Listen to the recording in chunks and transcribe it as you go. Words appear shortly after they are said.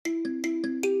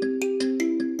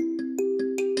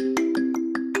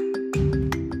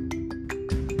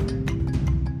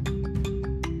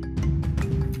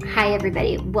Hi,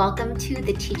 everybody. Welcome to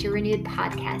the Teacher Renewed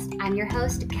podcast. I'm your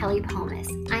host, Kelly Pomas.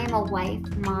 I am a wife,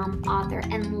 mom, author,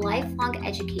 and lifelong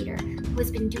educator who has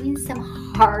been doing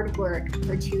some hard work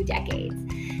for 2 decades.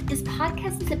 This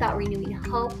podcast is about renewing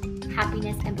hope,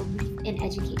 happiness, and belief in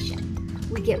education.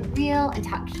 We get real and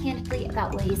talk candidly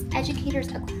about ways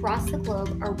educators across the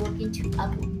globe are working to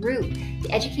uproot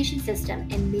the education system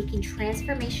and making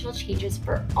transformational changes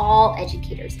for all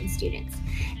educators and students.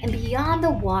 And beyond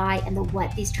the why and the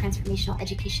what these transformational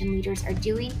education leaders are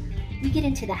doing, we get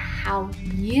into the how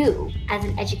you, as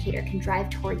an educator, can drive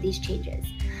toward these changes.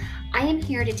 I am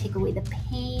here to take away the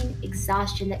pain,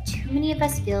 exhaustion that too many of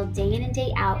us feel day in and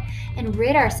day out and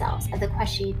rid ourselves of the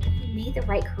question if we made the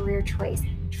right career choice.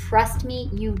 Trust me,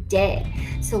 you did.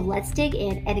 So let's dig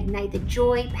in and ignite the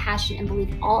joy, passion, and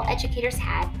belief all educators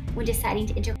had when deciding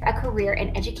to enter a career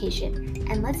in education.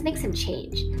 And let's make some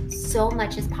change. So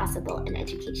much is possible in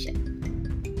education.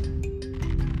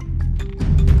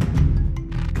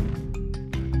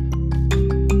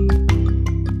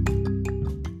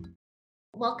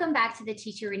 Welcome back to the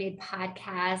Teacher Renewed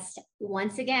podcast.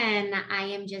 Once again, I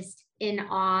am just in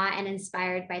awe and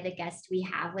inspired by the guest we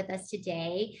have with us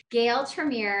today. Gail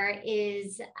Tremere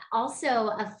is also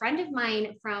a friend of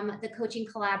mine from the coaching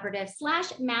collaborative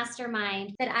 /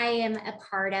 mastermind that I am a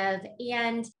part of.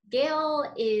 And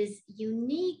Gail is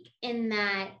unique in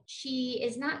that she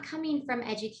is not coming from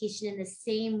education in the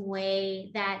same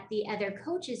way that the other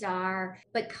coaches are,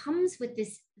 but comes with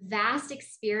this vast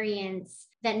experience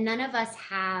that none of us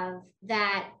have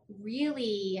that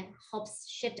really helps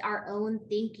shift our own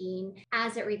thinking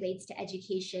as it relates to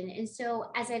education. And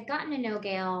so as I've gotten to know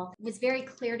Gail, it was very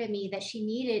clear to me that she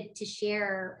needed to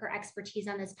share her expertise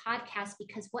on this podcast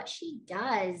because what she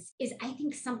does is, I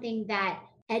think, something that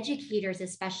educators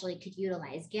especially could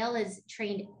utilize. Gail has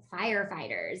trained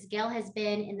firefighters. Gail has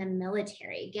been in the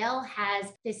military. Gail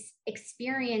has this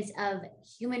experience of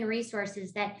human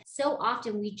resources that so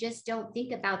often we just don't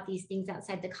think about these things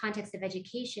outside the context of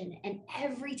education. And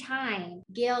every time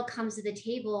Gail comes to the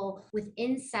table with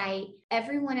insight,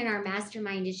 everyone in our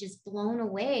mastermind is just blown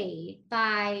away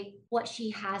by what she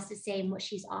has to say and what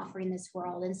she's offering this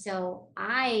world. And so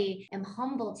I am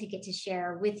humbled to get to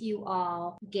share with you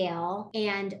all Gail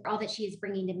and all that she is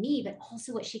bringing to me, but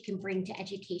also what she can bring to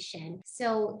education.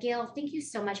 So Gail, thank you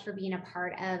so much for being a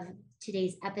part of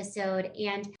today's episode.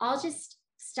 And I'll just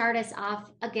start us off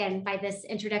again by this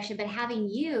introduction, but having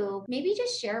you maybe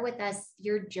just share with us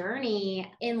your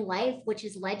journey in life, which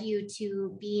has led you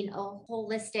to being a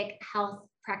holistic health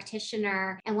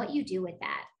practitioner and what you do with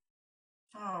that.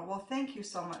 Oh, well, thank you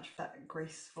so much for that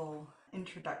graceful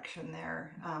introduction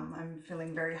there. I'm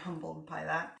feeling very humbled by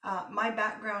that. My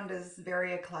background is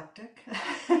very eclectic.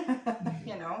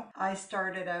 I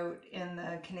started out in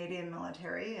the Canadian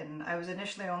military and I was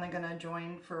initially only going to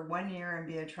join for 1 year and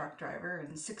be a truck driver.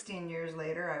 And 16 years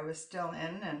later, I was still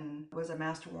in and was a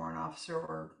master warrant officer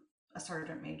or a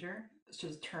sergeant major, which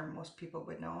is a term most people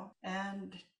would know,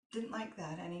 and didn't like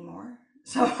that anymore.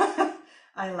 So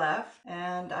I left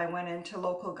and I went into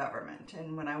local government.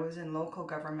 And when I was in local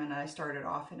government, I started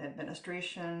off in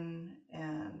administration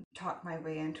and taught my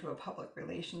way into a public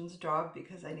relations job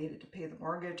because I needed to pay the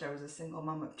mortgage. I was a single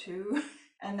mom of 2.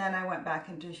 And then I went back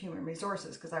into human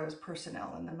resources because I was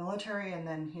personnel in the military and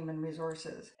then human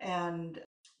resources. And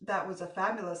that was a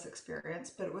fabulous experience,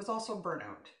 but it was also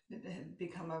burnout. It had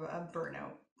become a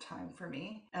burnout time for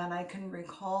me. And I can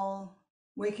recall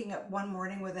waking up one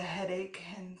morning with a headache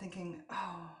and thinking,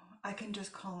 oh, I can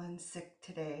just call in sick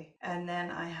today. And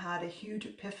then I had a huge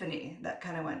epiphany that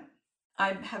kind of went,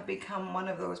 I have become one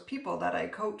of those people that I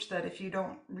coach that if you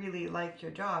don't really like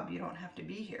your job, you don't have to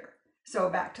be here. So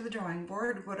back to the drawing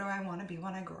board. What do I want to be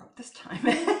when I grow up this time?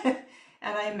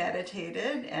 And I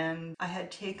meditated and I had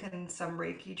taken some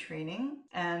Reiki training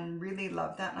and really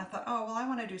loved that. And I thought, oh, well, I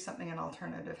want to do something in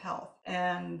alternative health.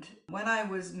 And when I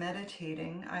was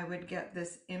meditating, I would get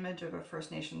this image of a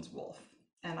First Nations wolf.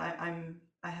 And I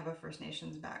have a First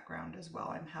Nations background as well.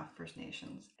 I'm half First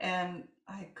Nations. And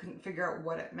I couldn't figure out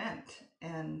what it meant.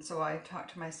 And so I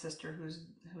talked to my sister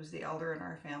who's the elder in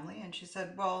our family, and she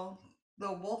said, well,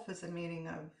 the wolf is a meaning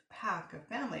of pack, of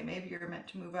family. Maybe you're meant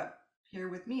to move up here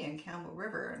with me in Campbell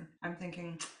River. And I'm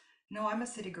thinking, no, I'm a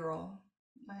city girl.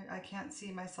 I can't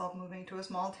see myself moving to a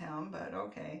small town, but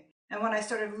okay. And when I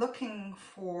started looking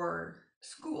for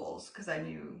schools, because I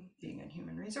knew being in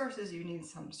human resources, you need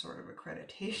some sort of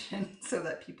accreditation so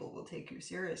that people will take you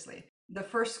seriously. The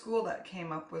first school that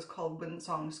came up was called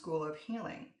Winsong School of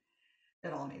Healing.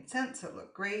 It all made sense. It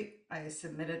looked great. I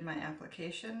submitted my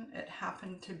application. It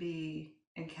happened to be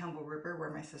in Campbell River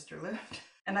where my sister lived.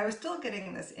 And I was still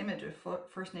getting this image of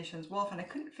First Nations wolf, and I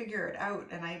couldn't figure it out.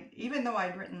 And even though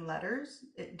I'd written letters,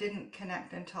 it didn't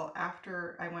connect until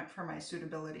after I went for my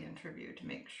suitability interview to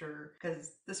make sure,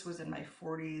 because this was in my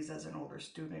 40s as an older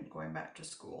student going back to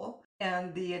school.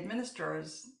 And the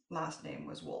administrator's last name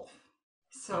was Wolf.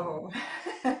 So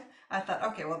I thought,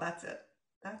 okay, well, that's it.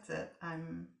 That's it.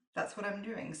 That's what I'm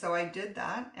doing. So I did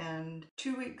that. And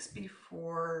 2 weeks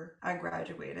before I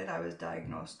graduated, I was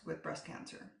diagnosed with breast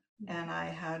cancer. And I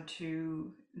had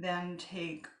to then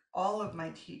take all of my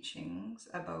teachings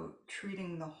about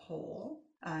treating the whole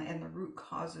and the root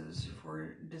causes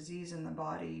for disease in the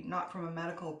body, not from a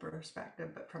medical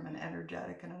perspective, but from an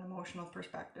energetic and an emotional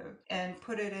perspective, and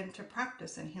put it into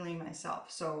practice and healing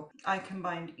myself. So I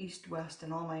combined East, West,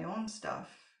 and all my own stuff.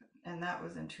 And that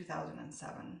was in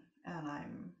 2007. And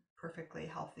I'm perfectly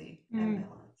healthy and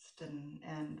balanced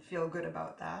and feel good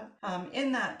about that.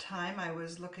 In that time, I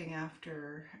was looking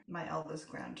after my eldest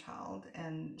grandchild,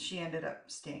 and she ended up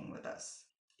staying with us.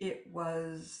 It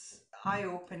was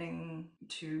eye-opening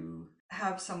to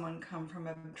have someone come from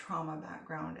a trauma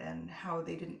background and how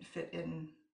they didn't fit in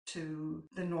to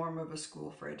the norm of a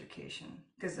school for education.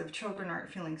 Because if children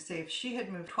aren't feeling safe, she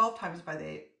had moved 12 times by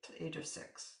the age of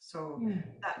 6. So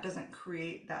that doesn't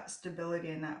create that stability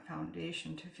and that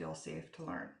foundation to feel safe to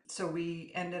learn. So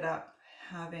we ended up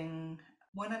having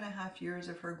 1.5 years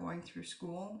of her going through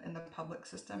school in the public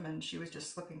system, and she was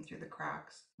just slipping through the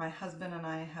cracks. My husband and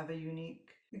I have a unique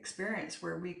experience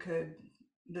where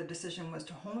the decision was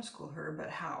to homeschool her, but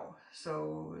how?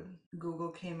 So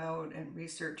Google came out and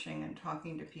researching and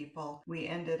talking to people. We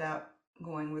ended up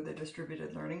going with a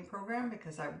distributed learning program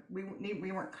because we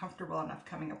weren't comfortable enough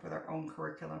coming up with our own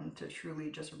curriculum to truly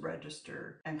just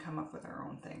register and come up with our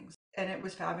own things. And it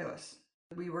was fabulous.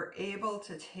 We were able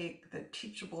to take the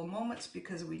teachable moments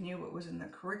because we knew what was in the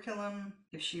curriculum.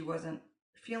 If she wasn't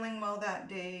feeling well that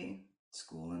day,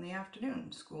 school in the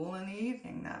afternoon, school in the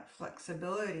evening, that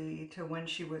flexibility to when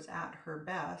she was at her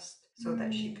best so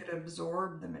that she could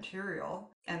absorb the material,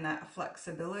 and that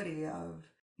flexibility of,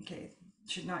 okay,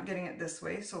 she's not getting it this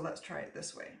way, so let's try it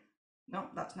this way.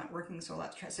 Nope, that's not working, so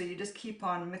let's try. So you just keep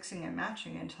on mixing and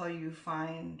matching until you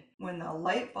find when the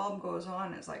light bulb goes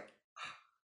on, it's like,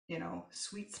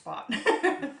 sweet spot,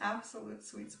 absolute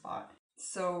sweet spot.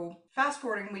 So fast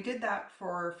forwarding, we did that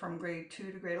from grade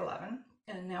 2 to grade 11.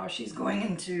 And now she's going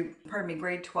into,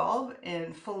 grade 12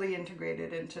 and fully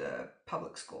integrated into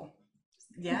public school.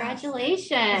 Yeah.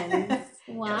 Congratulations.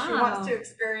 Wow. Yeah, she wants to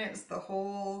experience the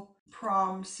whole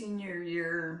prom, senior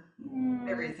year,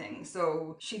 everything.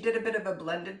 So she did a bit of a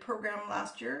blended program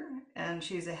last year, and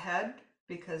she's ahead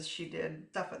because she did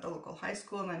stuff at the local high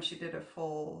school, and then she did a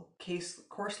full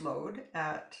course load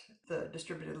at the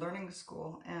distributed learning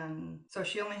school. And so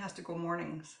she only has to go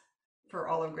mornings for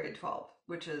all of grade 12,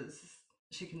 which is,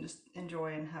 she can just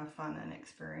enjoy and have fun and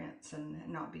experience and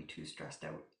not be too stressed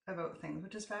out about things,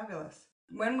 which is fabulous.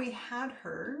 When we had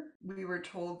her, we were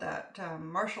told that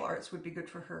martial arts would be good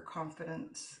for her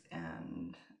confidence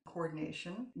and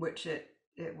coordination, which it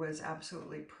was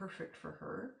absolutely perfect for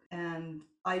her. And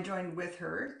I joined with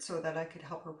her so that I could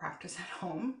help her practice at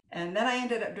home. And then I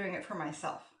ended up doing it for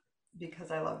myself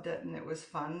because I loved it and it was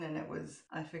fun, and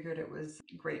I figured it was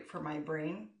great for my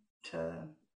brain to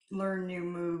learn new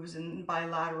moves and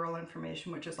bilateral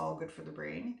information, which is all good for the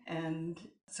brain. And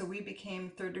so we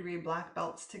became 3rd-degree black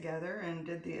belts together and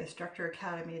did the instructor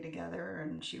academy together.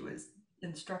 And she was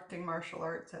instructing martial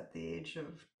arts at the age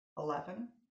of 11.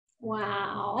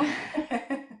 Wow.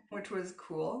 Which was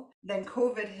cool. Then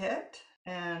COVID hit,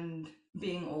 and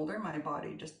being older, my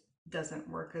body just doesn't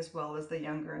work as well as the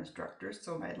younger instructors.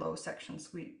 So my low section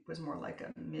sweep was more like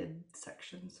a mid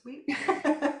section sweep.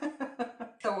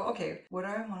 So, okay, what do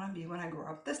I want to be when I grow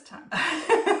up this time?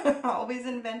 Always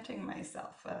inventing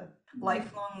myself.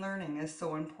 Lifelong learning is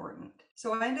so important.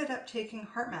 So I ended up taking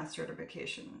HeartMath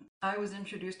certification. I was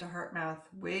introduced to HeartMath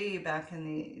way back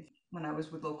when I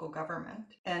was with local government.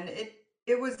 And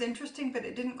it was interesting, but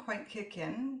it didn't quite kick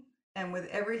in. And with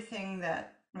everything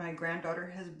that my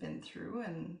granddaughter has been through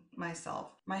and myself,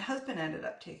 my husband ended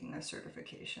up taking a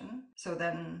certification. So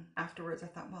then afterwards I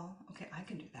thought, well, okay, I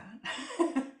can do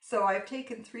that. So I've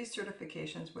taken 3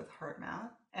 certifications with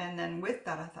HeartMath. And then with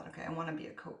that, I thought, okay, I want to be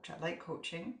a coach. I like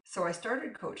coaching. So I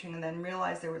started coaching and then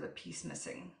realized there was a piece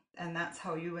missing. And that's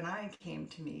how you and I came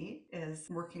to meet, is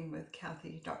working with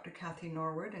Dr. Kathy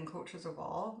Norwood and Coaches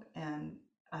Evolve. And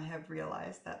I have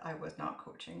realized that I was not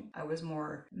coaching. I was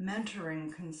more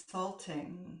mentoring,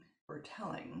 consulting, or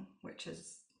telling, which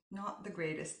is not the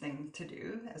greatest thing to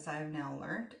do, as I have now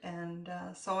learned. And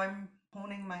so I'm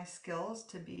honing my skills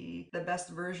to be the best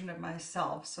version of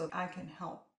myself so I can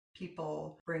help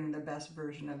people bring the best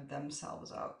version of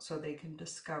themselves out so they can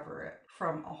discover it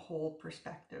from a whole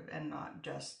perspective and not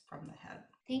just from the head.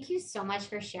 Thank you so much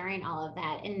for sharing all of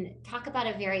that and talk about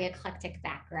a very eclectic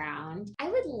background. I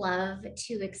would love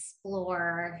to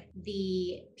explore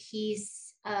the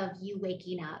piece of you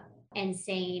waking up and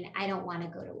saying, I don't want to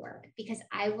go to work. Because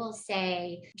I will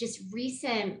say, just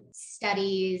recent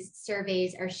studies,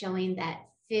 surveys are showing that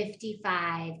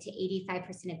 55 to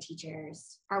 85% of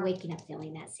teachers are waking up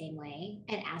feeling that same way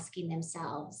and asking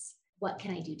themselves, what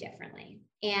can I do differently?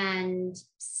 And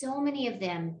so many of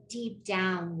them deep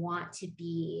down want to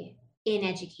be in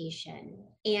education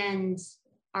and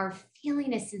are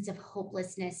feeling a sense of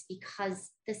hopelessness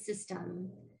because the system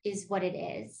is what it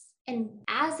is. And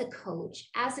as a coach,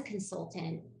 as a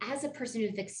consultant, as a person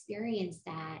who's experienced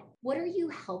that, what are you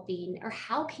helping or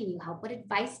how can you help? What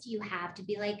advice do you have to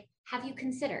be like, have you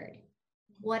considered?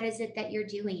 What is it that you're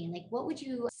doing? Like, what would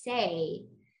you say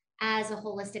as a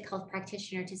holistic health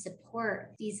practitioner to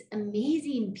support these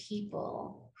amazing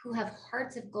people who have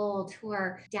hearts of gold, who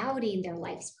are doubting their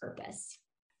life's purpose?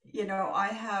 You know, I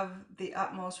have the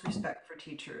utmost respect for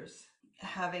teachers.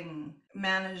 Having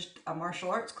managed a martial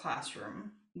arts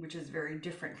classroom, which is very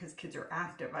different because kids are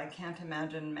active, I can't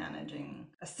imagine managing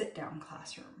a sit-down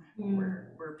classroom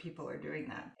where people are doing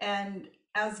that. And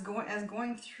as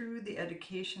going through the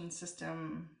education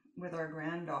system with our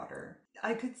granddaughter,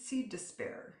 I could see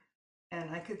despair. And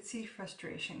I could see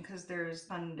frustration because there's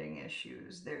funding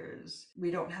issues, we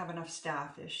don't have enough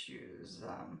staff issues,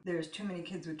 there's too many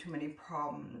kids with too many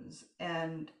problems,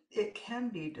 and it can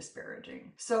be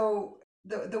disparaging. So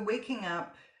the waking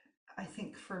up, I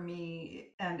think for me,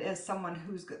 and as someone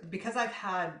who's good, because I've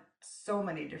had so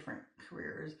many different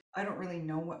careers, I don't really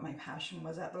know what my passion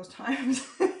was at those times.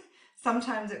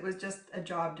 Sometimes it was just a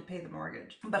job to pay the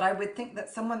mortgage. But I would think that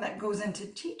someone that goes into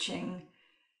teaching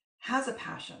has a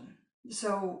passion.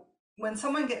 So when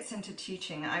someone gets into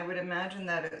teaching, I would imagine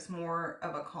that it's more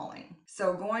of a calling.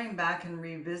 So going back and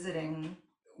revisiting,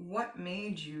 what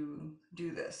made you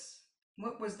do this?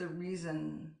 What was the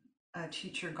reason a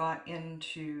teacher got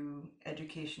into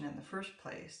education in the first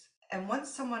place? And once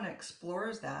someone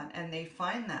explores that and they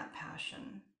find that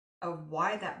passion of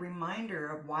why, that reminder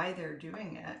of why they're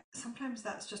doing it, sometimes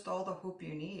that's just all the hope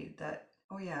you need, that,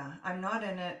 oh yeah, I'm not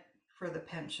in it for the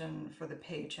pension, for the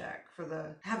paycheck, for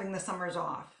the having the summers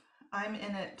off. I'm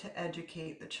in it to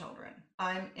educate the children.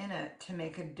 I'm in it to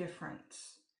make a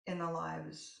difference in the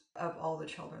lives of all the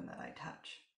children that I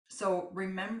touch. So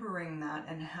remembering that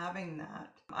and having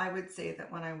that, I would say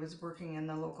that when I was working in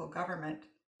the local government,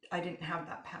 I didn't have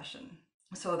that passion.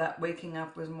 So that waking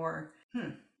up was more,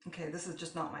 okay, this is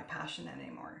just not my passion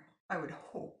anymore. I would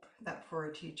hope that for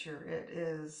a teacher, it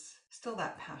is still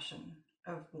that passion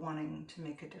of wanting to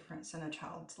make a difference in a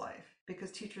child's life,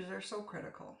 because teachers are so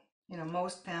critical. You know,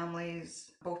 most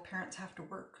families, both parents have to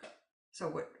work. So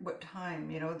what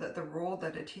time, you know, that the role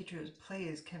that a teacher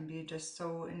plays can be just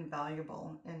so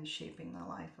invaluable in shaping the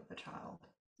life of a child.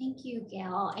 Thank you,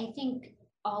 Gail. I think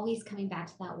always coming back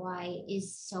to that why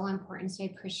is so important. So I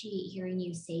appreciate hearing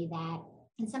you say that.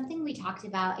 And something we talked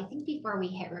about, I think before we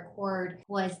hit record,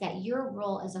 was that your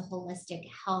role as a holistic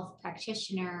health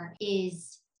practitioner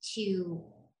is to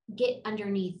get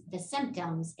underneath the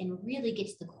symptoms and really get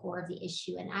to the core of the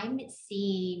issue. And I'm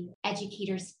seeing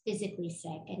educators physically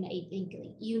sick. And I think,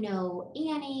 you know,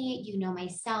 Annie, you know,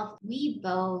 myself, we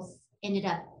both ended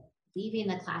up leaving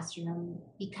the classroom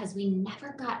because we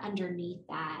never got underneath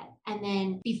that. And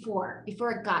then before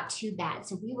it got too bad.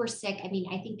 So we were sick. I mean,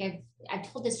 I think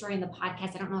I've told this story in the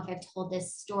podcast. I don't know if I've told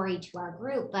this story to our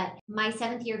group, but my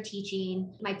 7th year of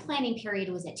teaching, my planning period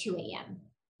was at 2 a.m.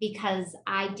 because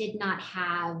I did not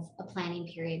have a planning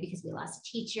period because we lost a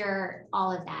teacher,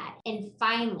 all of that. And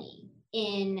finally,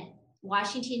 in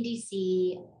Washington,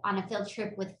 D.C., on a field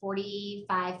trip with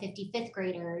 45, 50 fifth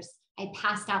graders, I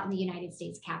passed out in the United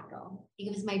States Capitol.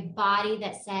 It was my body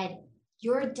that said,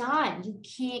 you're done. You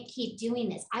can't keep doing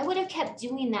this. I would have kept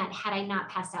doing that had I not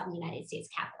passed out in the United States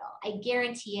Capitol. I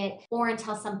guarantee it, or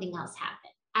until something else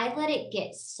happened. I let it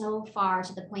get so far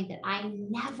to the point that I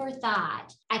never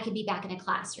thought I could be back in a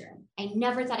classroom. I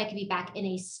never thought I could be back in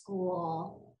a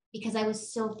school because I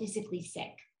was so physically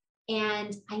sick.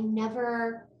 And I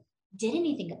never did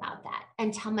anything about that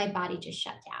until my body just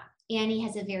shut down. Annie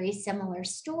has a very similar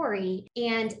story.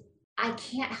 And I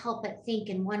can't help but think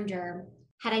and wonder,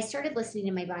 had I started listening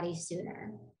to my body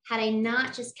sooner, had I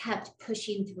not just kept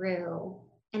pushing through,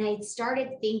 and I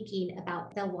started thinking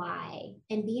about the why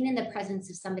and being in the presence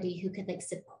of somebody who could like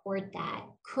support that,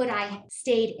 could I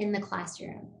stayed in the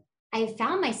classroom? I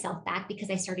found myself back because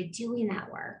I started doing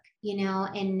that work,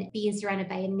 and being surrounded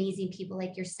by amazing people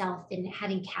like yourself and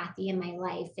having Kathy in my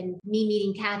life. And me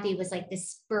meeting Kathy was like the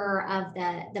spur of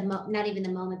not even the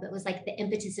moment, but it was like the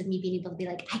impetus of me being able to be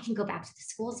like, I can go back to the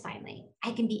schools finally.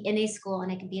 I can be in a school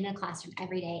and I can be in a classroom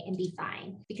every day and be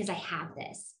fine because I have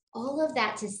this. All of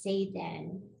that to say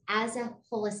then, as a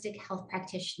holistic health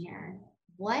practitioner,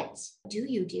 what do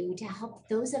you do to help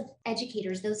those of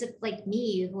educators, those of like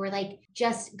me who are like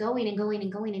just going and going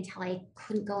and going until I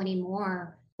couldn't go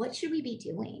anymore? What should we be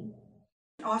doing?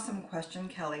 Awesome question,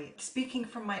 Kelly. Speaking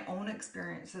from my own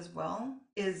experience as well,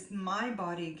 is my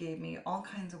body gave me all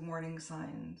kinds of warning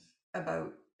signs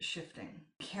about shifting,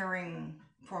 caring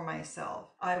for myself.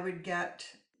 I would get,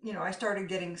 I started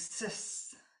getting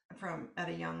cysts from at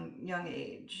a young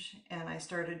age, and I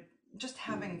started just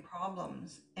having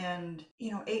problems. And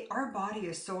our body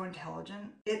is so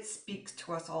intelligent. It speaks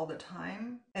to us all the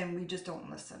time, and we just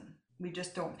don't listen. We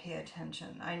just don't pay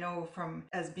attention. I know from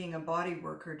as being a body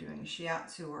worker doing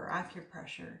shiatsu or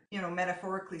acupressure,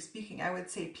 metaphorically speaking, I would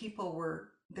say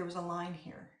there was a line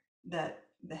here that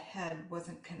the head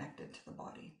wasn't connected to the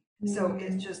body. So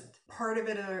it's just part of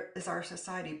it is our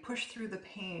society. Push through the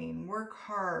pain, work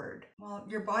hard. Well,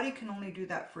 your body can only do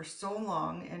that for so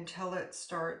long until it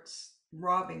starts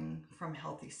robbing from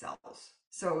healthy cells.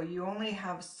 So you only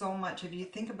have so much. If you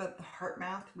think about the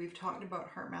HeartMath, we've talked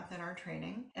about HeartMath in our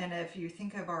training. And if you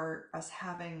think of us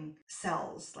having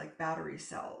cells, like battery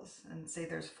cells, and say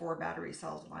there's 4 battery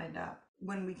cells lined up,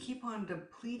 when we keep on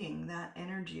depleting that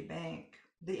energy bank,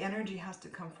 the energy has to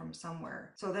come from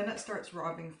somewhere. So then it starts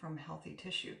robbing from healthy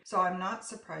tissue. So I'm not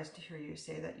surprised to hear you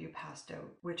say that you passed out,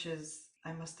 which is,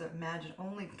 I must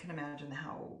only can imagine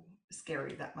how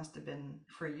scary that must have been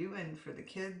for you and for the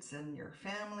kids and your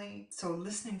family. So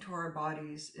listening to our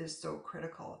bodies is so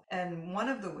critical. And one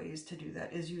of the ways to do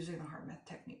that is using the HeartMath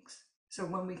techniques. So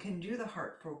when we can do the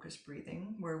heart focused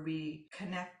breathing, where we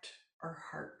connect our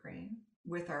heart brain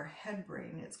with our head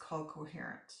brain, it's called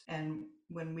coherence. And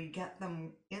when we get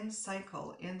them in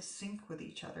cycle, in sync with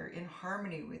each other, in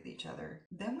harmony with each other,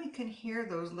 then we can hear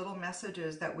those little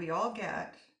messages that we all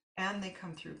get, and they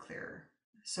come through clearer.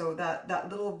 So that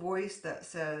little voice that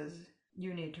says,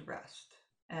 you need to rest.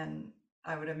 And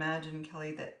I would imagine,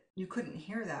 Kelly, that you couldn't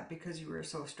hear that because you were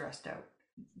so stressed out.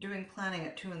 Doing planning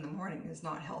at 2 a.m. is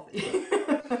not healthy.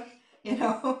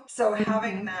 So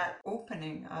having that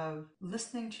opening of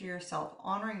listening to yourself,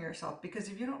 honoring yourself, because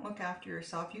if you don't look after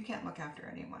yourself, you can't look after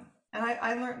anyone. And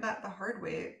I learned that the hard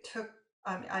way.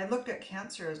 I looked at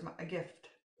cancer as a gift.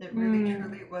 It really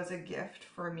truly was a gift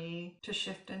for me to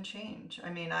shift and change. I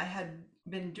mean, I had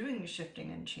been doing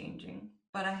shifting and changing,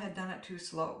 but I had done it too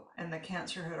slow, and the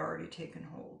cancer had already taken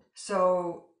hold.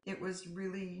 So it was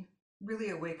really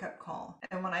a wake-up call.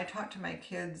 And when I talked to my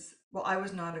kids, well, I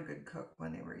was not a good cook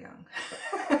when they were young.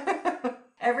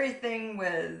 Everything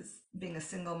was being a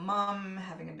single mom,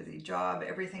 having a busy job,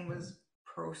 everything was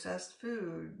processed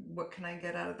food. What can I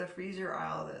get out of the freezer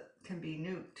aisle that can be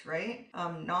nuked, right?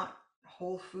 Not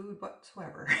whole food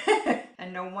whatsoever.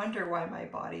 And no wonder why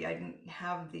I didn't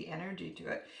have the energy to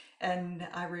it. And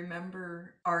I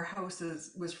remember our house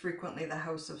was frequently the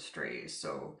house of strays.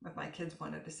 So if my kids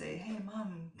wanted to say, hey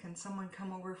mom, can someone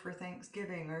come over for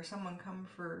Thanksgiving, or someone come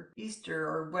for Easter,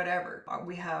 or whatever,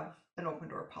 we have an open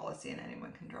door policy and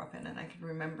anyone can drop in. And I can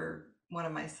remember one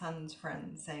of my son's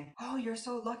friends saying, oh, you're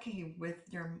so lucky with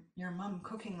your mom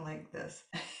cooking like this.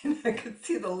 And I could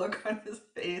see the look on his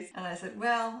face. And I said,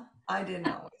 well, I didn't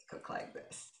always cook like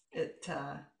this.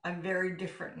 I'm very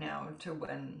different now to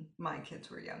when my kids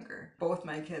were younger. Both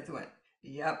my kids went,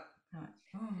 yep. I went,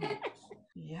 oh,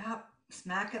 yep.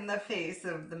 Smack in the face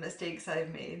of the mistakes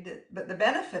I've made. But the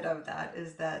benefit of that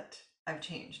is that I've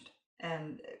changed,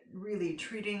 and really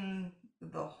treating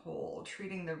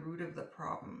the root of the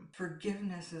problem.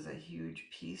 Forgiveness is a huge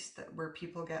piece where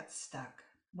people get stuck.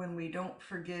 When we don't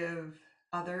forgive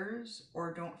others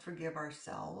or don't forgive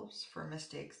ourselves for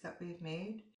mistakes that we've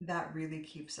made, that really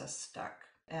keeps us stuck.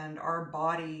 And our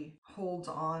body holds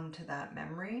on to that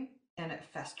memory and it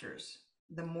festers.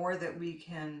 The more that we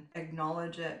can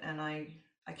acknowledge it, and I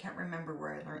can't remember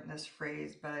where I learned this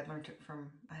phrase, but I learned it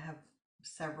I have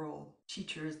several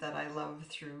teachers that I love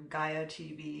through Gaia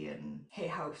TV and Hay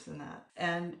House and that.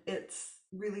 And it's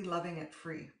really loving it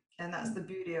free. And that's the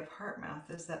beauty of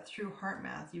HeartMath, is that through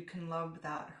HeartMath, you can love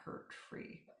that hurt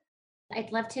free.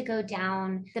 I'd love to go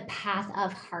down the path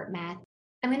of HeartMath.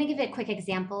 I'm going to give a quick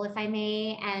example, if I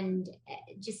may, and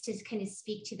just to kind of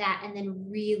speak to that, and then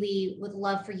really would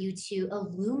love for you to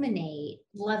illuminate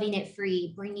loving it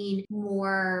free, bringing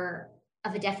more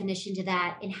of a definition to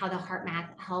that and how the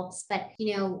HeartMath helps. But,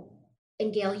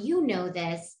 and Gail, you know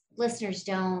this, listeners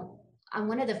don't, on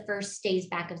one of the first days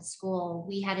back of school,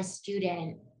 we had a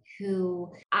student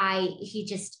who he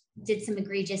just did some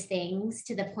egregious things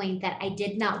to the point that I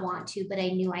did not want to, but I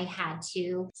knew I had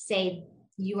to say,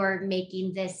 you are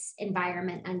making this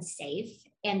environment unsafe,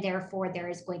 and therefore there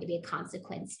is going to be a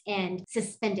consequence, and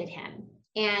suspended him.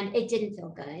 And it didn't feel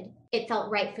good. It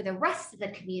felt right for the rest of the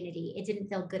community. It didn't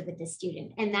feel good with the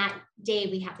student. And that day,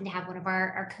 we happened to have one of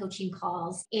our coaching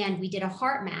calls, and we did a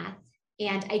heart math.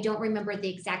 And I don't remember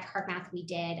the exact heart math we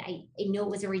did. I know it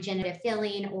was a regenerative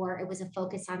feeling, or it was a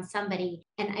focus on somebody.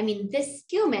 And I mean, this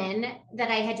human that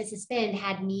I had to suspend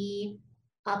had me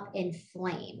up in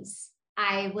flames.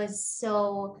 I was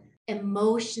so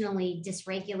emotionally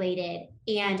dysregulated.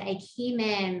 And I came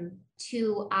in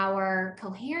to our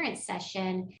coherence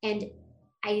session and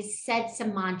I said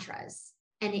some mantras,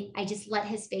 and I just let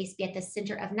his face be at the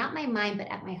center of not my mind,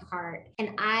 but at my heart.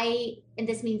 And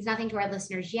this means nothing to our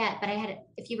listeners yet, but I had,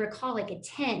 if you recall, like a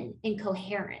 10 in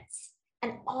coherence.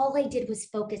 And all I did was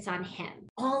focus on him.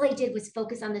 All I did was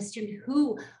focus on the student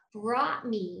who brought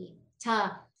me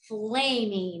to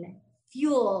flaming,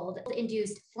 fueled,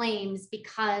 induced flames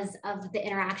because of the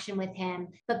interaction with him.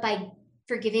 But by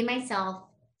forgiving myself,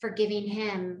 forgiving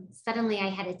him, suddenly I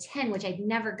had a 10, which I'd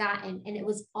never gotten. And it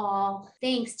was all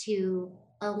thanks to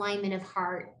alignment of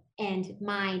heart and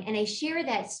mind. And I share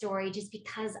that story just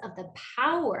because of the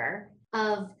power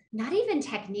of not even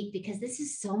technique, because this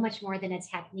is so much more than a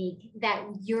technique that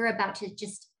you're about to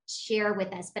just share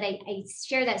with us. But I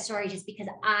share that story just because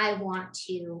I want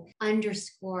to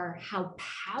underscore how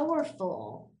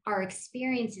powerful our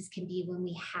experiences can be when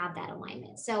we have that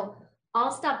alignment. So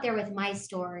I'll stop there with my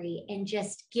story and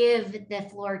just give the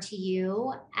floor to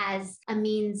you as a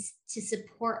means to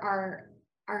support our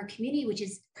community, which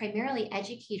is primarily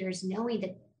educators, knowing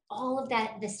that all of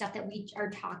that, the stuff that we are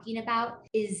talking about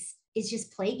is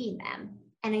just plaguing them.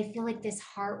 And I feel like this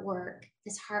heart work,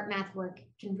 this heart math work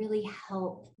can really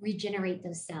help regenerate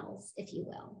those cells, if you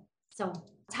will. So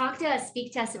talk to us,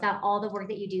 speak to us about all the work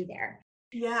that you do there.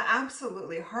 Yeah,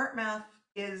 absolutely. Heart math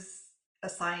is a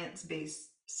science-based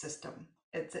system.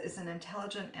 It's an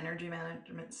intelligent energy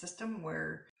management system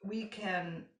where we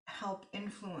can help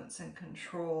influence and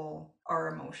control our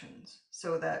emotions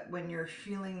so that when you're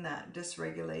feeling that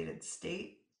dysregulated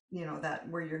state, that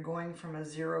where you're going from a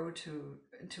 0 to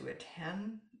a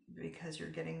 10 because you're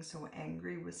getting so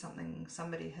angry with something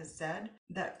somebody has said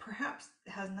that perhaps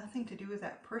has nothing to do with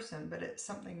that person, but it's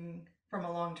something from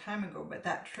a long time ago, but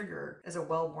that trigger is a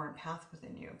well-worn path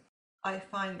within you. I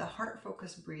find the heart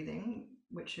focused breathing,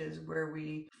 which is where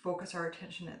we focus our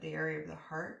attention at the area of the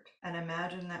heart and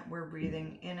imagine that we're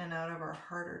breathing in and out of our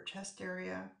heart or chest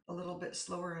area a little bit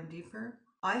slower and deeper.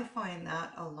 I find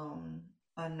that alone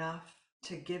enough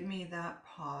to give me that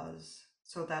pause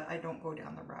so that I don't go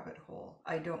down the rabbit hole.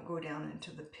 I don't go down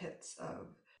into the pits of,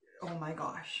 oh my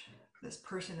gosh, this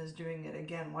person is doing it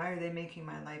again. Why are they making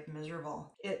my life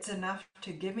miserable? It's enough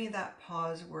to give me that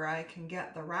pause where I can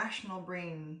get the rational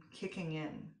brain kicking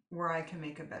in, where I can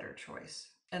make a better choice.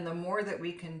 And the more that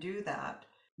we can do that,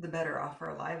 the better off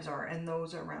our lives are and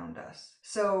those around us.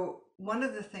 So one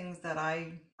of the things that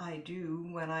I do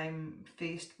when I'm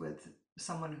faced with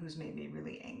someone who's maybe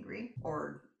really angry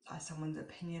or someone's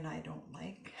opinion I don't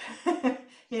like,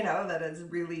 that is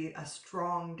really a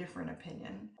strong, different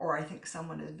opinion, or I think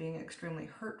someone is being extremely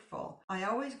hurtful, I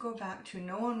always go back to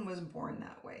no one was born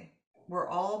that way. We're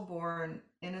all born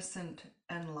innocent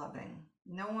and loving.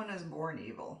 No one is born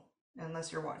evil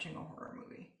unless you're watching a horror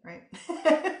movie, right?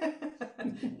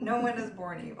 No one is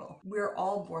born evil. We're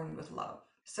all born with love.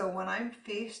 So when I'm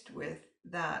faced with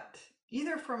that,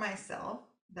 either for myself,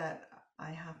 that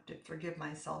I have to forgive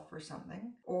myself for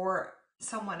something, or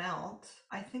someone else,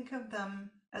 I think of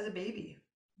them as a baby.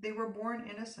 They were born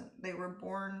innocent. They were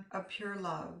born of pure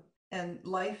love, and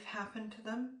life happened to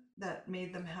them that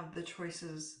made them have the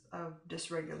choices of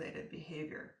dysregulated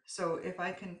behavior. So if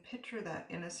I can picture that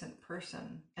innocent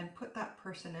person and put that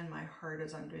person in my heart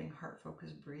as I'm doing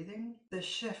heart-focused breathing, the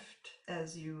shift,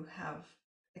 as you have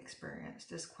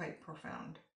experienced, is quite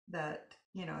profound. That,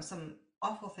 some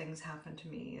awful things happened to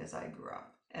me as I grew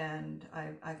up. And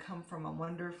I come from a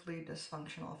wonderfully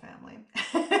dysfunctional family,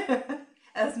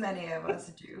 as many of us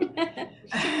do.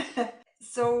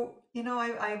 So,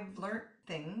 I've learned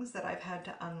things that I've had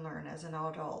to unlearn as an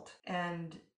adult.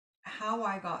 And how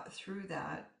I got through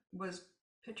that was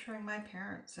picturing my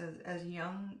parents as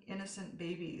young, innocent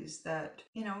babies that,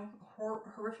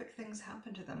 horrific things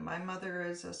happened to them. My mother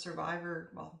is a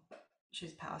survivor. Well,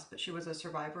 she's passed, but she was a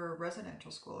survivor of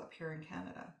residential school up here in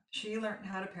Canada. She learned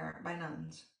how to parent by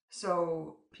nuns.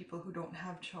 So people who don't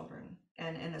have children,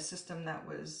 and in a system that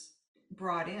was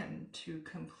brought in to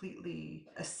completely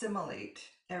assimilate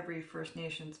every First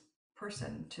Nations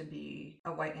person to be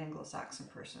a white Anglo-Saxon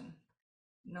person.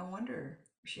 No wonder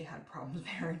she had problems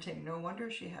parenting. No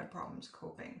wonder she had problems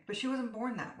coping. But she wasn't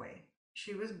born that way.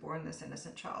 She was born this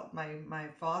innocent child. My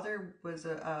father was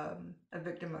a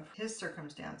victim of his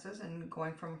circumstances and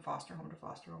going from foster home to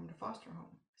foster home to foster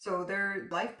home. So their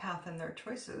life path and their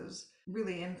choices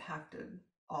really impacted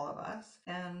all of us.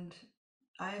 And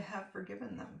I have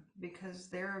forgiven them because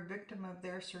they're a victim of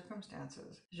their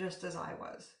circumstances, just as I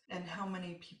was. And how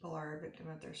many people are a victim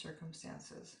of their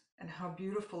circumstances? And how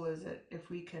beautiful is it if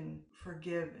we can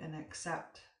forgive and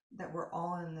accept that we're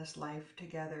all in this life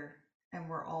together and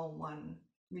we're all one.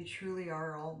 We truly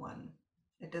are all one.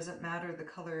 It doesn't matter the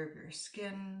color of your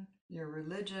skin, your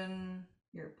religion,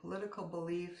 your political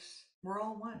beliefs. We're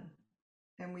all one.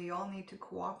 And we all need to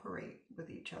cooperate with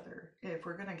each other if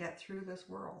we're going to get through this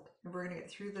world, if we're going to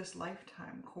get through this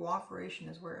lifetime. Cooperation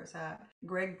is where it's at.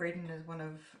 Gregg Braden is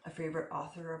a favorite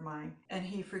author of mine, and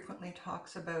he frequently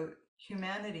talks about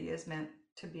humanity is meant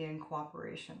to be in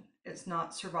cooperation. It's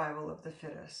not survival of the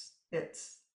fittest.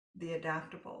 It's the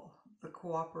adaptable, the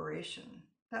cooperation.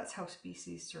 That's how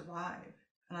species survive.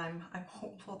 And I'm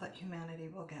hopeful that humanity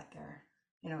will get there.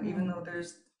 Even though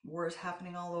there's wars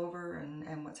happening all over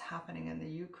and what's happening in the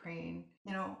Ukraine,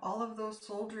 all of those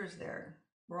soldiers there,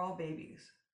 we're all babies.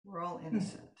 We're all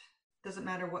innocent. Doesn't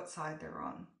matter what side they're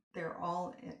on. They're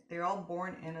all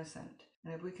born innocent.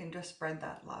 And if we can just spread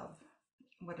that love,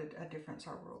 what a difference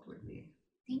our world would be.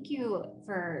 Thank you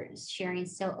for sharing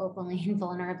so openly and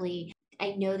vulnerably.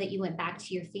 I know that you went back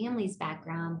to your family's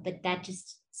background, but that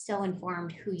just so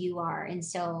informed who you are. And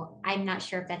so I'm not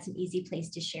sure if that's an easy place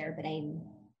to share, but I'm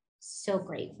so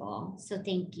grateful. So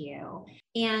thank you.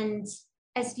 And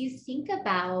as you think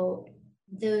about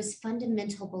those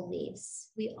fundamental beliefs,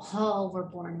 we all were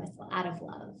born with out of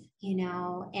love,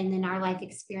 and then our life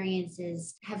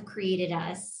experiences have created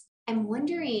us. I'm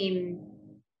wondering,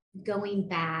 going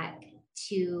back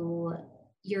to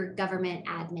your government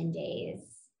admin days,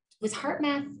 was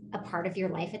HeartMath a part of your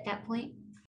life at that point?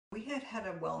 We had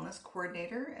a wellness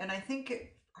coordinator, and I think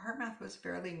HeartMath was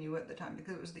fairly new at the time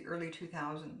because it was the early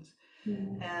 2000s.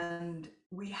 And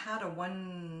we had a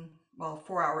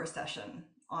 4-hour session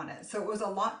on it. So it was a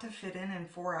lot to fit in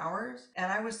 4 hours.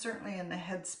 And I was certainly in the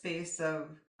headspace of,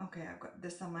 okay, I've got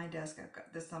this on my desk, I've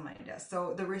got this on my desk.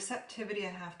 So the receptivity, I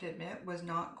have to admit, was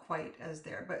not quite as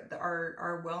there. But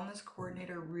our wellness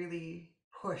coordinator really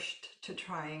pushed to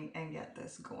try and get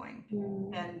this going.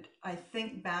 And I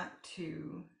think back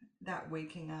to that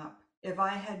waking up. If I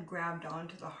had grabbed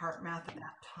onto the HeartMath at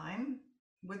that time,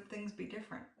 would things be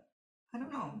different? I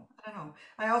don't know.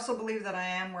 I also believe that I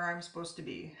am where I'm supposed to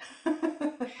be.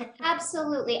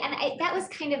 Absolutely. And that was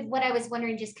kind of what I was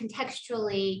wondering, just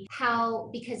contextually,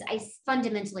 because I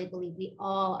fundamentally believe we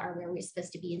all are where we're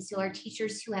supposed to be. And so our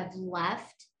teachers who have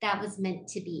left, that was meant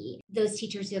to be. Those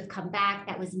teachers who have come back,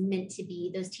 that was meant to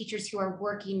be. Those teachers who are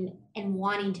working and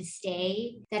wanting to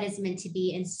stay, that is meant to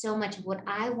be. And so much of what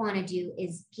I want to do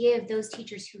is give those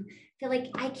teachers who feel like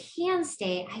I can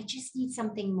stay, I just need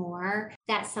something more,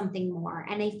 that's something more.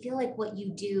 And I feel like what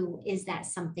you do is that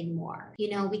something more.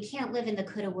 We can't live in the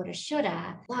coulda, woulda,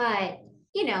 shoulda, but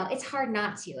it's hard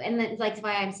not to. And then, like,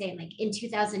 why I'm saying, like, in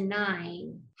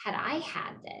 2009, had I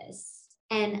had this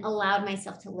and allowed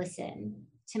myself to listen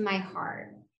to my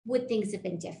heart, would things have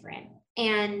been different?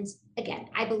 And again,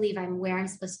 I believe I'm where I'm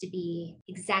supposed to be,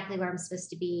 exactly where I'm supposed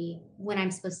to be, when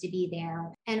I'm supposed to be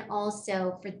there. And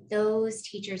also for those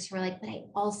teachers who are like, but I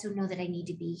also know that I need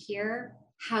to be here,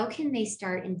 how can they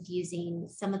start infusing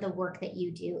some of the work that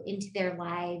you do into their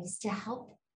lives to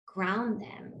help ground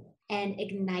them and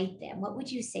ignite them? What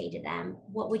would you say to them?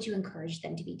 What would you encourage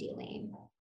them to be doing?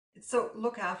 So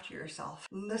look after yourself.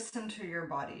 Listen to your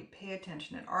body. Pay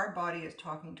attention. And our body is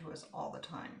talking to us all the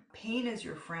time. Pain is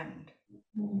your friend.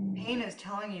 Pain is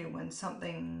telling you when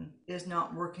something is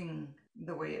not working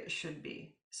the way it should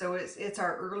be. So it's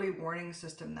our early warning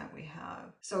system that we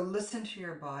have. So listen to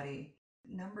your body.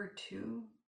 Number 2,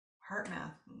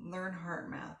 HeartMath. Learn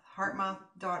HeartMath.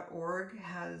 HeartMath.org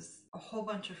has a whole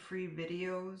bunch of free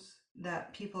videos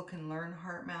that people can learn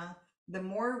HeartMath. The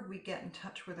more we get in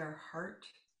touch with our heart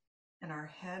and our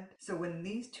head, so when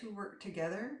these two work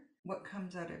together, what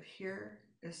comes out of here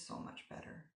is so much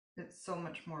better. It's so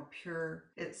much more pure.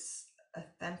 It's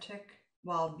authentic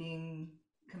while being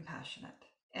compassionate.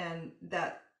 And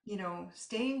that,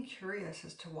 staying curious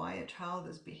as to why a child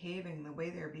is behaving the way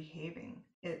they're behaving,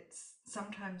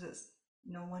 sometimes it's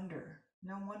no wonder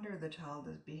the child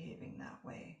is behaving that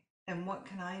way. And what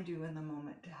can I do in the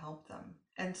moment to help them?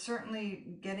 And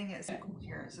certainly getting it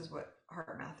coherence is what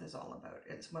Heart Math is all about.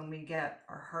 It's when we get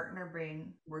our heart and our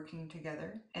brain working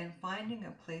together and finding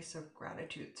a place of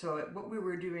gratitude. So what we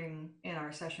were doing in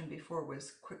our session before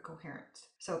was quick coherence.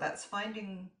 So that's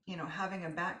finding, having a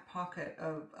back pocket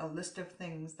of a list of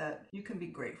things that you can be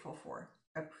grateful for,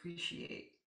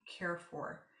 appreciate, care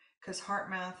for. Because Heart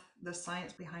Math, the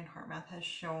science behind Heart Math has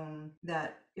shown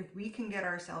that if we can get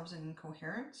ourselves in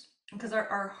coherence, because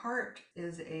our heart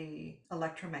is a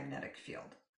electromagnetic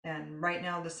field. And right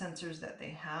now the sensors that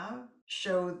they have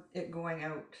show it going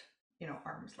out,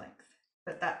 arm's length.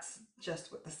 But that's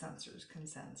just what the sensors can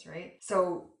sense, right?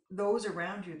 So those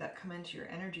around you that come into your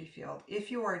energy field, if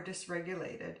you are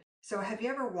dysregulated. So have you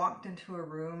ever walked into a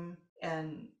room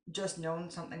and just known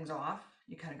something's off?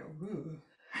 You kind of go, ooh.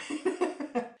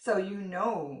 So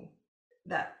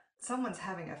that someone's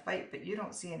having a fight, but you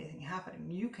don't see anything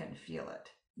happening. You can feel it.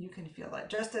 You can feel that.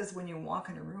 Just as when you walk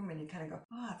in a room and you kind of go,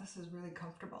 this is really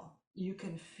comfortable. You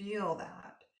can feel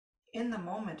that. In the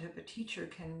moment, if a teacher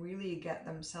can really get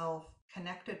themselves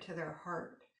connected to their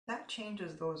heart, that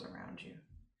changes those around you.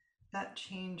 That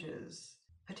changes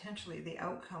potentially the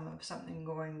outcome of something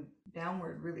going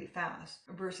downward really fast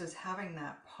versus having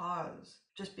that pause,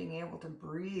 just being able to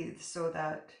breathe so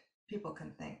that people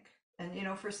can think.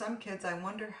 And, for some kids, I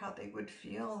wonder how they would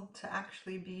feel to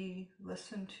actually be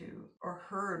listened to or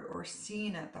heard or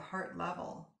seen at the heart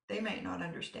level. They might not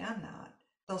understand that.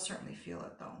 They'll certainly feel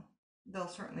it though. They'll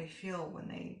certainly feel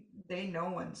when they know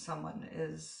when someone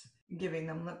is giving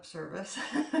them lip service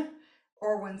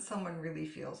or when someone really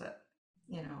feels it,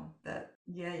 that,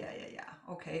 yeah,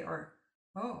 okay, or,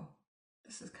 oh,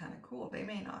 this is kind of cool. They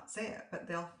may not say it, but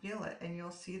they'll feel it and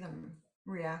you'll see them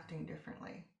reacting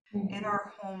differently. In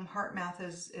our home, Heart Math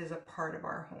is a part of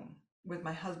our home. With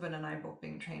my husband and I both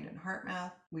being trained in Heart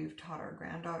Math, we've taught our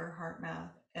granddaughter Heart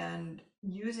Math, and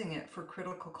using it for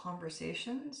critical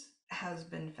conversations has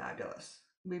been fabulous.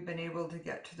 We've been able to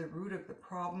get to the root of the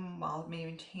problem while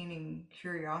maintaining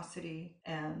curiosity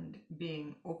and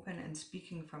being open and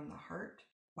speaking from the heart.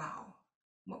 Wow,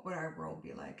 what would our world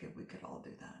be like if we could all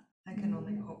do that? I can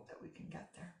only hope that we can get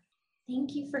there.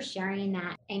 Thank you for sharing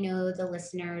that. I know the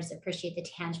listeners appreciate the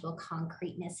tangible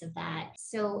concreteness of that.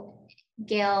 So,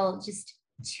 Gail, just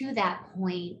to that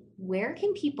point, where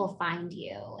can people find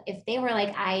you? If they were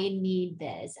like, I need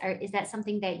this, or is that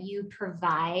something that you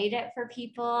provide for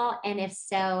people? And if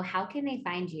so, how can they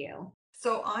find you?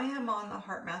 So I am on the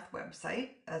Heart Math website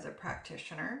as a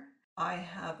practitioner. I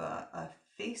have a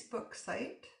Facebook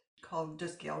site called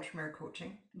just Gail Tremere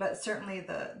Coaching, but certainly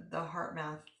the Heart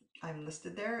Math, I'm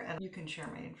listed there, and you can share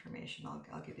my information.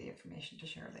 I'll give you information to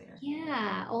share later.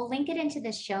 Yeah, I'll link it into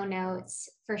the show notes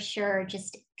for sure,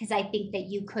 just because I think that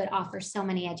you could offer so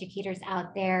many educators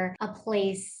out there a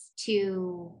place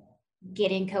to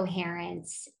get in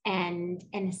coherence and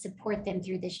support them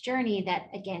through this journey that,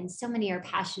 again, so many are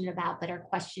passionate about but are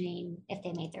questioning if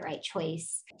they made the right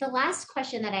choice. The last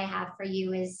question that I have for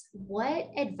you is, what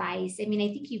advice, I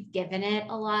think you've given it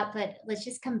a lot, but let's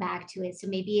just come back to it. So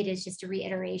maybe it is just a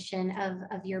reiteration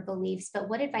of your beliefs, but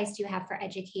what advice do you have for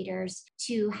educators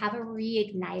to have a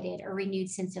reignited or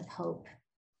renewed sense of hope?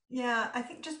 Yeah, I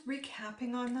think just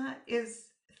recapping on that is,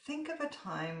 think of a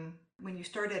time when you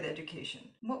started education.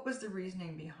 What was the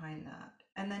reasoning behind that?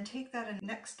 And then take that a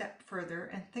next step further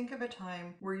and think of a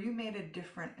time where you made a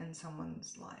difference in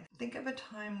someone's life. Think of a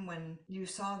time when you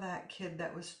saw that kid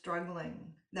that was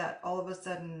struggling, that all of a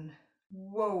sudden,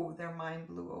 whoa, their mind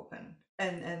blew open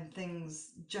and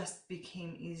things just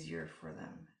became easier for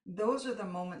them. Those are the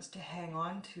moments to hang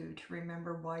on to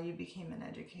remember why you became an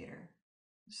educator.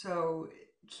 So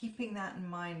keeping that in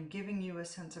mind, giving you a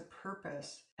sense of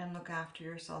purpose, and look after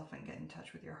yourself and get in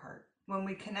touch with your heart. When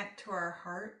we connect to our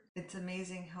heart, it's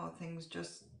amazing how things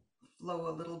just flow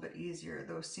a little bit easier.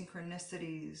 Those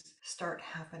synchronicities start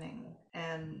happening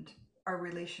and our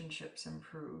relationships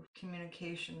improve,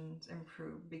 communications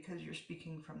improve because you're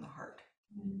speaking from the heart.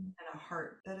 And a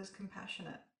heart that is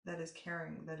compassionate, that is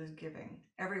caring, that is giving.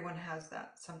 Everyone has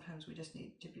that. Sometimes we just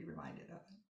need to be reminded of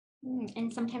it.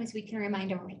 And sometimes we can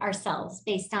remind ourselves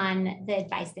based on the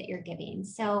advice that you're giving.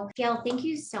 So, Gail, thank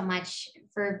you so much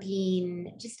for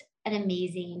being just an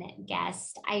amazing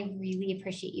guest. I really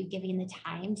appreciate you giving the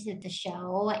time to the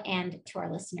show and to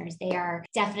our listeners. They are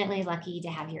definitely lucky to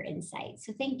have your insight.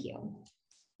 So thank you.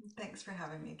 Thanks for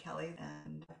having me, Kelly.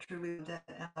 And I truly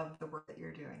love the work that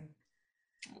you're doing.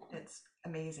 It's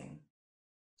amazing.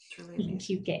 Truly amazing. Thank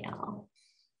you, Gail.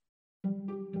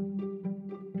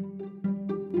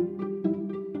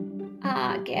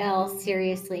 Gail,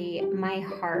 seriously, my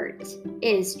heart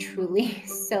is truly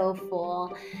so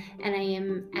full, and I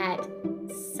am at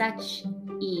such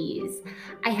ease.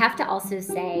 I have to also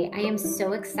say, I am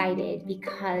so excited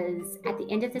because at the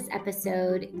end of this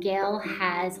episode, Gail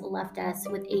has left us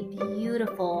with a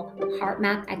beautiful heart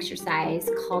math exercise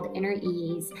called Inner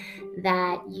Ease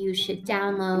that you should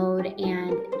download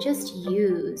and just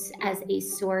use as a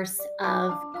source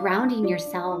of grounding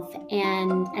yourself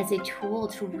and as a tool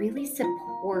to really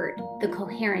support the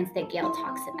coherence that Gail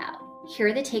talks about. Here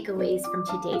are the takeaways from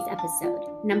today's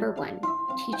episode. Number one,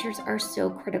 teachers are so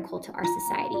critical to our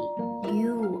society.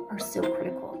 You are so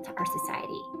critical to our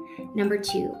society. Number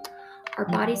two, our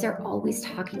bodies are always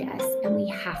talking to us and we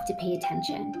have to pay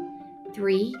attention.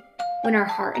 Three, when our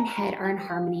heart and head are in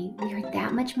harmony, we are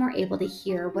that much more able to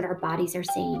hear what our bodies are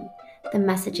saying. The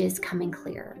messages coming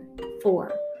clearer.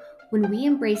 Four, when we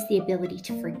embrace the ability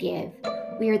to forgive,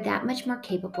 we are that much more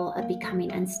capable of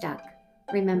becoming unstuck.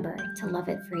 Remember to love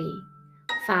at three.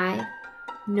 Five,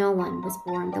 no one was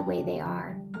born the way they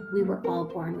are. We were all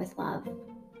born with love.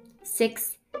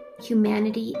 Six,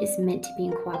 humanity is meant to be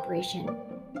in cooperation.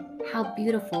 How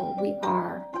beautiful we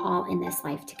are all in this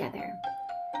life together.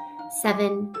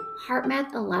 Seven, heart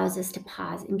math allows us to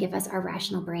pause and give us our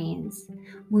rational brains.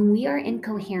 When we are in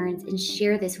coherence and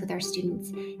share this with our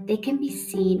students, they can be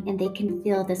seen and they can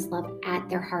feel this love at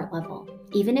their heart level.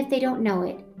 Even if they don't know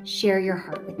it, share your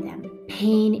heart with them.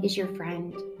 Pain is your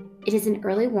friend. It is an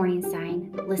early warning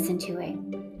sign. Listen to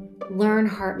it. Learn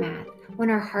heart math. When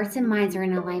our hearts and minds are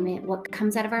in alignment, what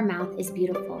comes out of our mouth is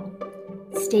beautiful.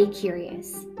 Stay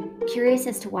curious. Curious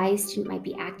as to why a student might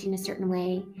be acting a certain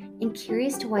way, and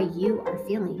curious to why you are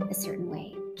feeling a certain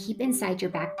way. Keep inside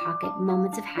your back pocket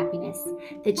moments of happiness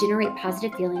that generate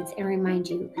positive feelings and remind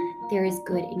you there is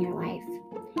good in your life.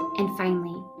 And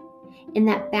finally, in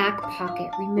that back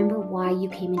pocket, remember why you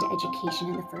came into education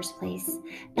in the first place.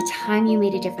 A time you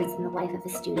made a difference in the life of a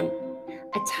student.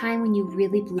 A time when you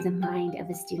really blew the mind of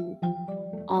a student.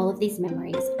 All of these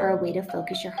memories are a way to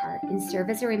focus your heart and serve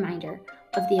as a reminder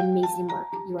of the amazing work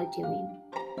you are doing.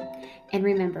 And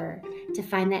remember, to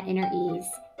find that inner ease,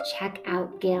 check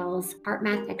out Gail's heart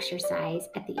math exercise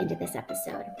at the end of this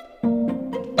episode.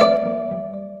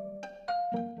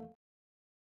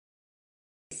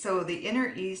 So the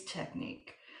inner ease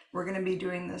technique, we're going to be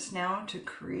doing this now to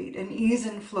create an ease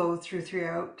and flow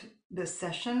throughout this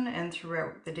session and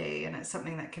throughout the day. And it's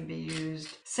something that can be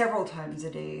used several times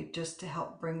a day just to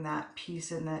help bring that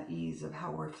peace and that ease of how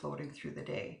we're floating through the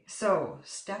day. So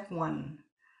step one,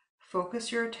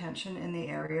 focus your attention in the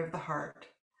area of the heart.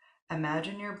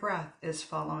 Imagine your breath is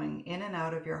following in and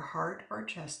out of your heart or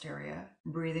chest area,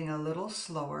 breathing a little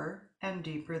slower and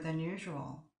deeper than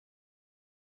usual.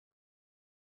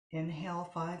 Inhale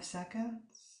 5 seconds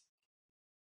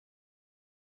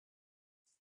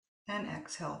and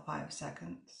exhale 5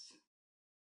 seconds,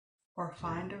 or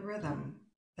find a rhythm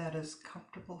that is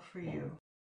comfortable for you.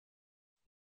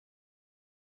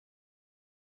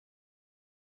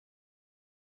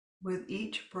 With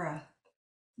each breath,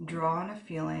 draw on a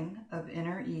feeling of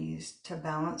inner ease to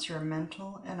balance your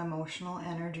mental and emotional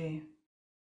energy.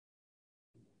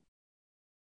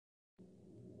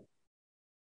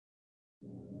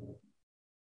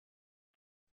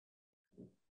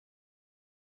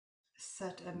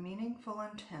 Set a meaningful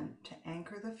intent to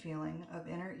anchor the feeling of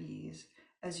inner ease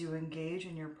as you engage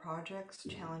in your projects,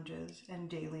 challenges, and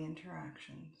daily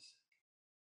interactions.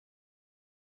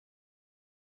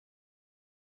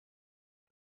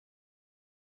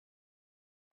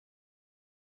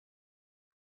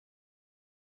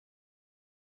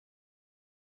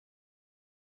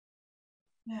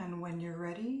 And when you're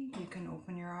ready, you can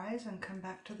open your eyes and come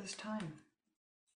back to this time.